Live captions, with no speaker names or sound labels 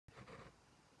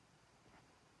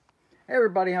Hey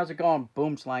everybody, how's it going?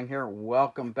 Boom Slang here.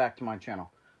 Welcome back to my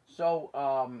channel. So,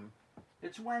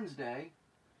 it's Wednesday,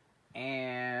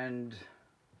 and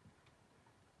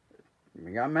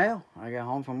we got mail. I got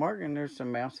home from work, and there's some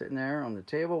mail sitting there on the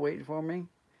table waiting for me.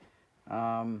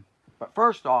 But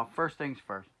first things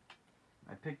first.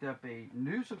 I picked up a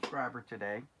new subscriber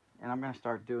today, and I'm going to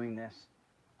start doing this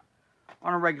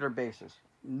on a regular basis.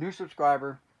 New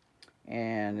subscriber,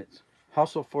 and it's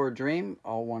Hustle for a Dream,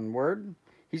 all one word.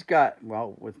 He's got,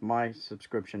 well, with my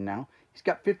subscription now, he's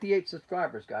got 58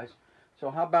 subscribers, guys.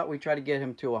 So how about we try to get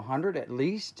him to 100 at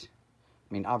least?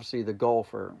 I mean, obviously the goal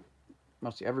for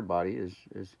mostly everybody is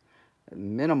a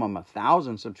minimum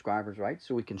 1,000 subscribers, right?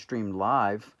 So we can stream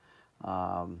live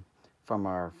from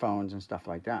our phones and stuff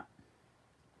like that.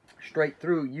 Straight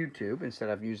through YouTube instead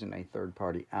of using a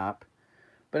third-party app.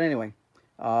 But anyway,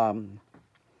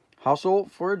 Hustle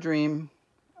for a Dream.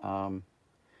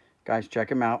 Guys,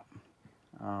 check him out.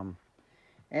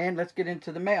 And let's get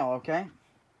into the mail, okay?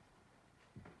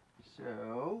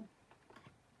 So,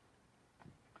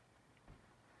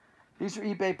 these are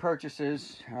eBay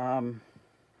purchases. So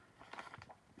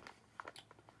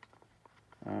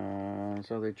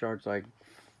they charge like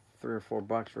 $3 or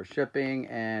 $4 for shipping,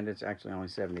 and it's actually only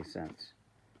 70 cents.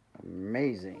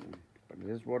 Amazing, but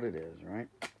it is what it is, right?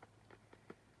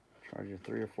 Charge you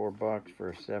 $3 or $4 for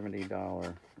a $70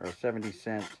 or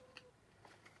 70-cent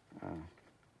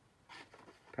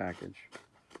package.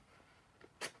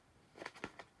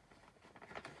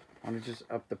 I'm gonna just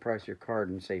up the price of your card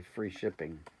and say free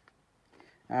shipping.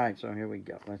 Alright, so here we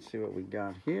go. Let's see what we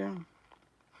got here.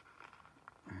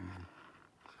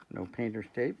 No painter's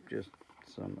tape, just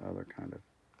some other kind of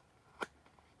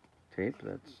tape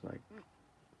that's like,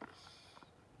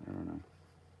 I don't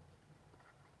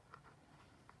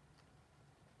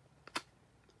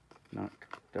know.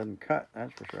 Doesn't cut,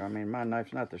 that's for sure. I mean, my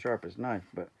knife's not the sharpest knife,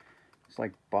 but it's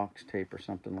like box tape or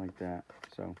something like that.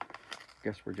 So, I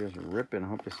guess we're just ripping. I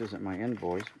hope this isn't my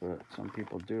invoice, but some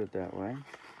people do it that way.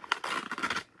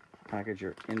 Package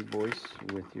your invoice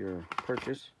with your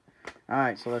purchase.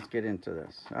 Alright, so let's get into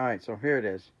this. Alright, so here it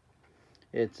is.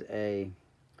 It's a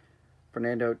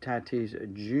Fernando Tatis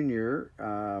Jr.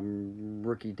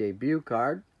 Rookie debut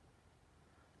card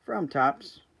from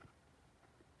Topps.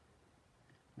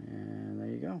 And there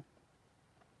you go.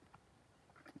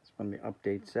 It's from the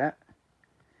update set.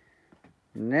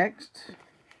 Next,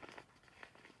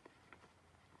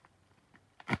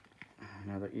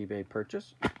 another eBay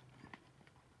purchase.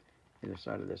 Either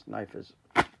side of this knife is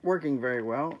working very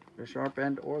well, the sharp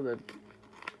end or the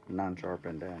non-sharp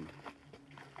end.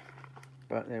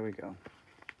 But there we go.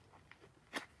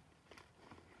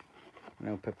 I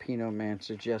know Pepino Man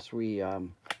suggests we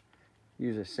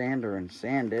use a sander and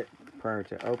sand it prior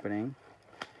to opening,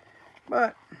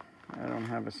 but I don't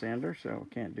have a sander, so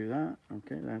can't do that.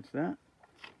 Okay, that's that.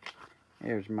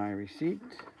 Here's my receipt.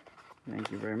 Thank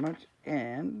you very much.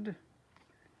 And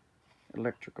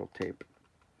electrical tape.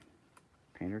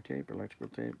 Painter tape, electrical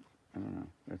tape. I don't know.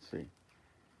 Let's see.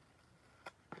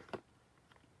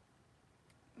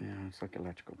 Yeah, it's like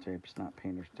electrical tape. It's not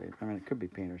painter's tape. I mean, it could be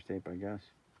painter's tape, I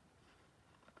guess.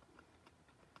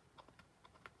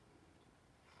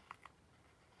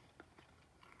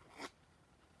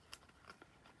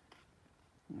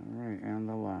 Alright, and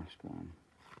the last one.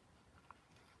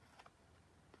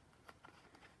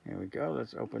 Here we go.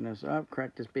 Let's open this up,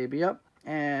 crack this baby up,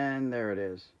 and there it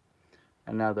is.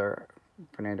 Another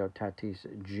Fernando Tatis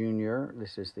Jr.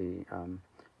 This is the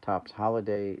Topps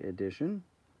Holiday Edition.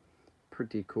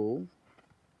 Pretty cool.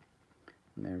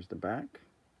 And there's the back.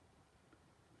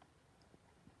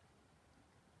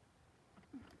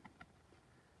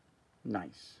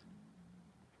 Nice.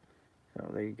 So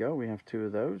there you go. We have two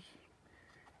of those.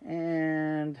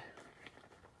 And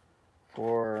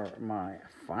for my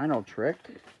final trick,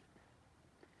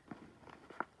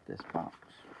 this box.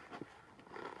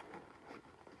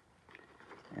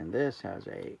 And this has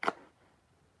a,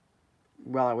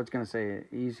 well, I was going to say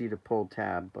easy to pull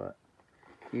tab, but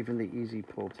even the easy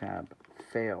pull tab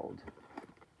failed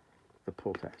the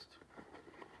pull test.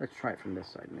 Let's try it from this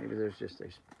side. Maybe there's just a,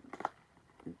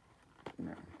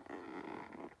 no.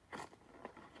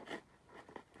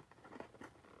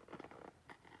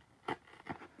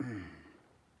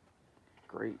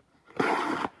 Great.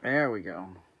 There we go.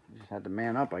 Just had to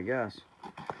man up, I guess.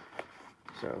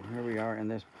 So here we are in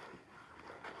this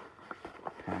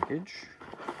package.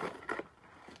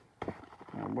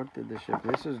 Now, what did this ship?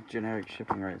 This is generic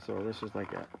shipping, right? So this is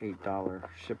like a $8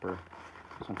 shipper,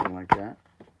 something like that.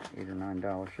 $8 or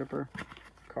 $9 shipper.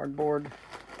 Cardboard.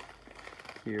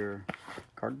 Here,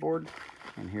 cardboard.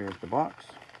 And here's the box.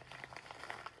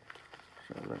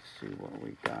 So let's Let's see what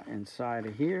we got inside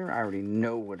of here. I already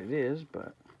know what it is,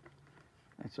 but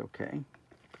that's okay.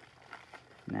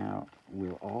 Now,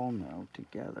 we'll all know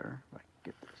together. If I can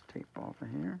get this tape off of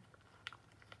here.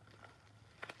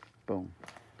 Boom.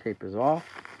 Tape is off.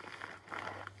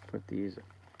 Put these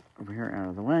over here out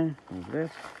of the way. Move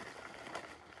this.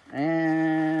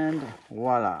 And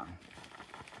voila.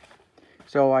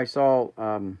 So I saw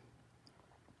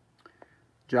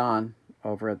John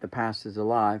over at The Past is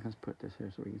Alive. Let's put this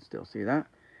here so we can still see that.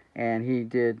 And he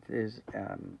did his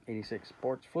 86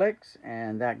 Sports Flix,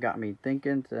 and that got me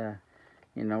thinking to,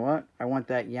 you know what? I want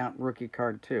that Yount rookie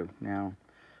card too. Now,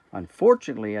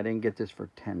 unfortunately, I didn't get this for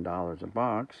 $10 a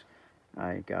box.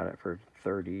 I got it for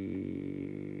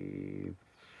 $34,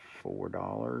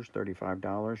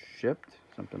 $35 shipped,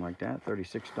 something like that.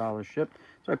 $36 shipped.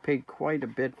 So I paid quite a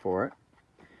bit for it.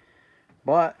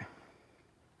 But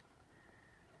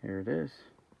here it is.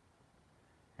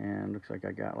 And looks like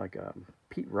I got like a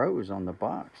Pete Rose on the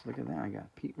box. Look at that. I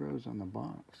got Pete Rose on the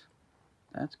box.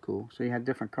 That's cool. So you had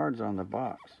different cards on the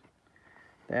box.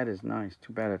 That is nice.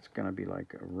 Too bad it's going to be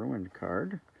like a ruined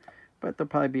card. But there'll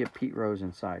probably be a Pete Rose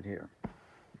inside here.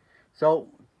 So,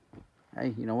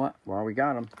 hey, you know what? While we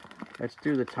got them, let's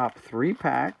do the top 3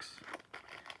 packs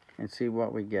and see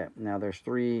what we get. Now, there's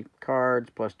 3 cards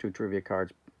plus 2 trivia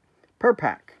cards per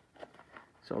pack.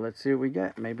 So, let's see what we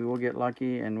get. Maybe we'll get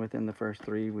lucky, and within the first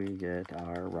 3, we get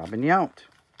our Robin Yount.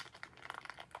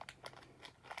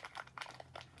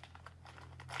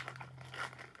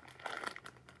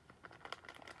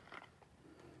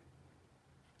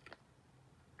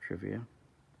 Trivia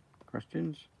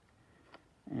questions.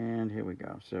 And here we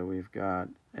go. So we've got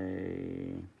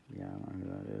a, yeah, I don't know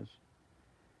who that is.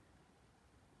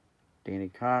 Danny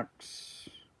Cox.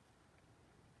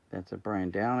 That's a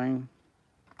Brian Downing.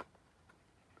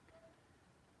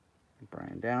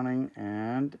 Brian Downing.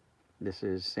 And this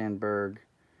is Sandberg,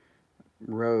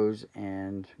 Rose,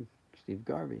 and Steve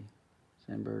Garvey.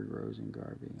 Sandberg, Rose, and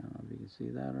Garvey. I don't know if you can see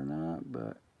that or not,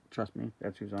 but trust me,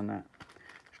 that's who's on that.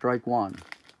 Strike 1.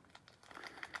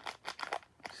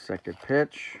 Second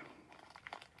pitch.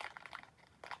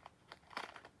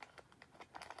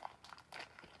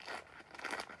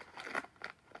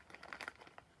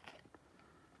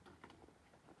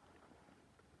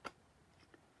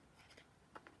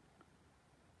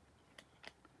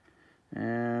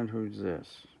 And who's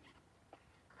this?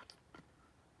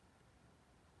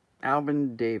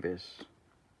 Alvin Davis.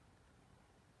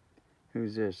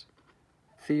 Who's this?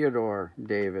 Theodore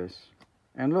Davis.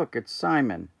 And look, it's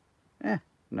Simon.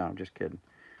 No, I'm just kidding.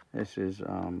 This is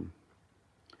Oddibe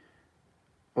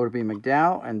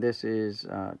McDowell, and this is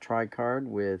tri-card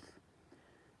with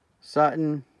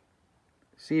Sutton,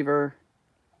 Seaver,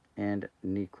 and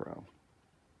Necro.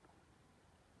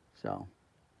 So,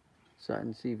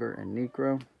 Sutton, Seaver, and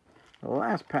Necro. The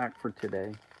last pack for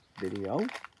today's video.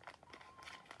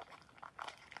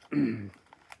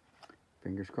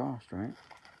 Fingers crossed, right?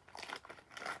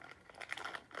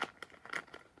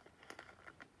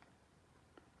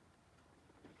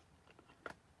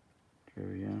 Here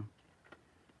we go.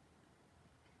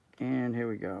 And here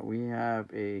we go. We have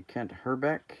a Kent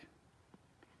Hrbek.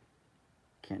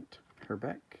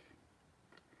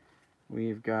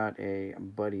 We've got a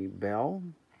Buddy Bell.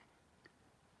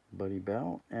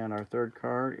 And our third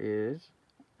card is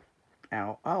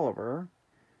Al Oliver,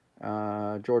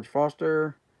 George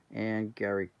Foster, and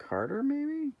Gary Carter,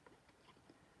 maybe?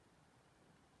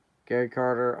 Gary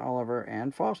Carter, Oliver,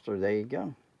 and Foster. There you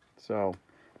go. So,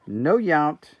 no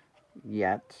Yount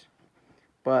yet,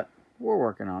 but we're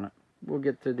working on it. We'll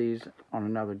get to these on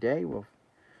another day. We'll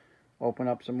open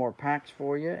up some more packs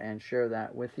for you and share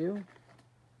that with you.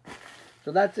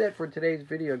 So that's it for today's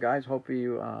video, guys. Hope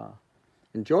you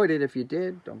enjoyed it. If you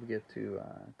did, don't forget to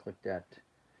click that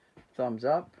thumbs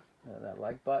up, that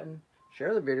like button.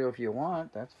 Share the video if you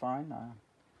want. That's fine.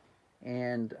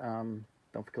 And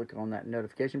don't forget to click on that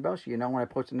notification bell so you know when I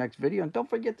post the next video. And don't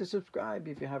forget to subscribe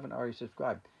if you haven't already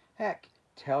subscribed. Heck,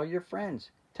 tell your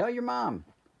friends. Tell your mom.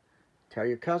 Tell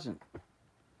your cousin.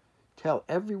 Tell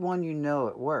everyone you know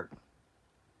at work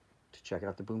to check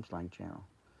out the Boomslang channel.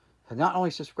 Not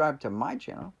only subscribe to my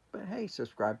channel, but hey,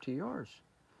 subscribe to yours.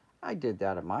 I did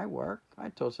that at my work. I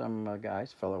told some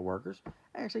guys, fellow workers,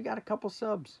 I actually got a couple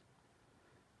subs.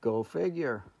 Go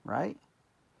figure, right?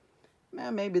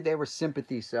 Man, maybe they were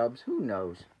sympathy subs. Who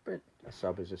knows? But a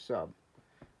sub is a sub,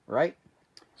 right?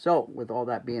 So, with all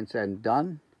that being said and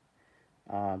done,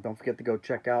 don't forget to go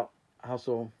check out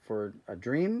Hustle for a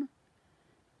Dream.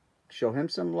 Show him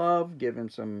some love. Give him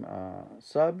some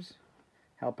subs.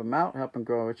 Help him out. Help him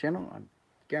grow a channel. I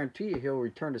guarantee you he'll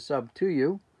return a sub to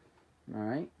you. All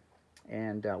right.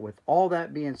 And with all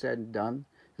that being said and done,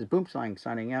 this is Boomslang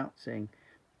signing out, saying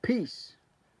peace.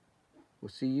 We'll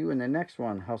see you in the next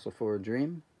one, Hustle for a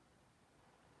Dream.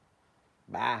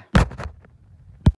 Bye.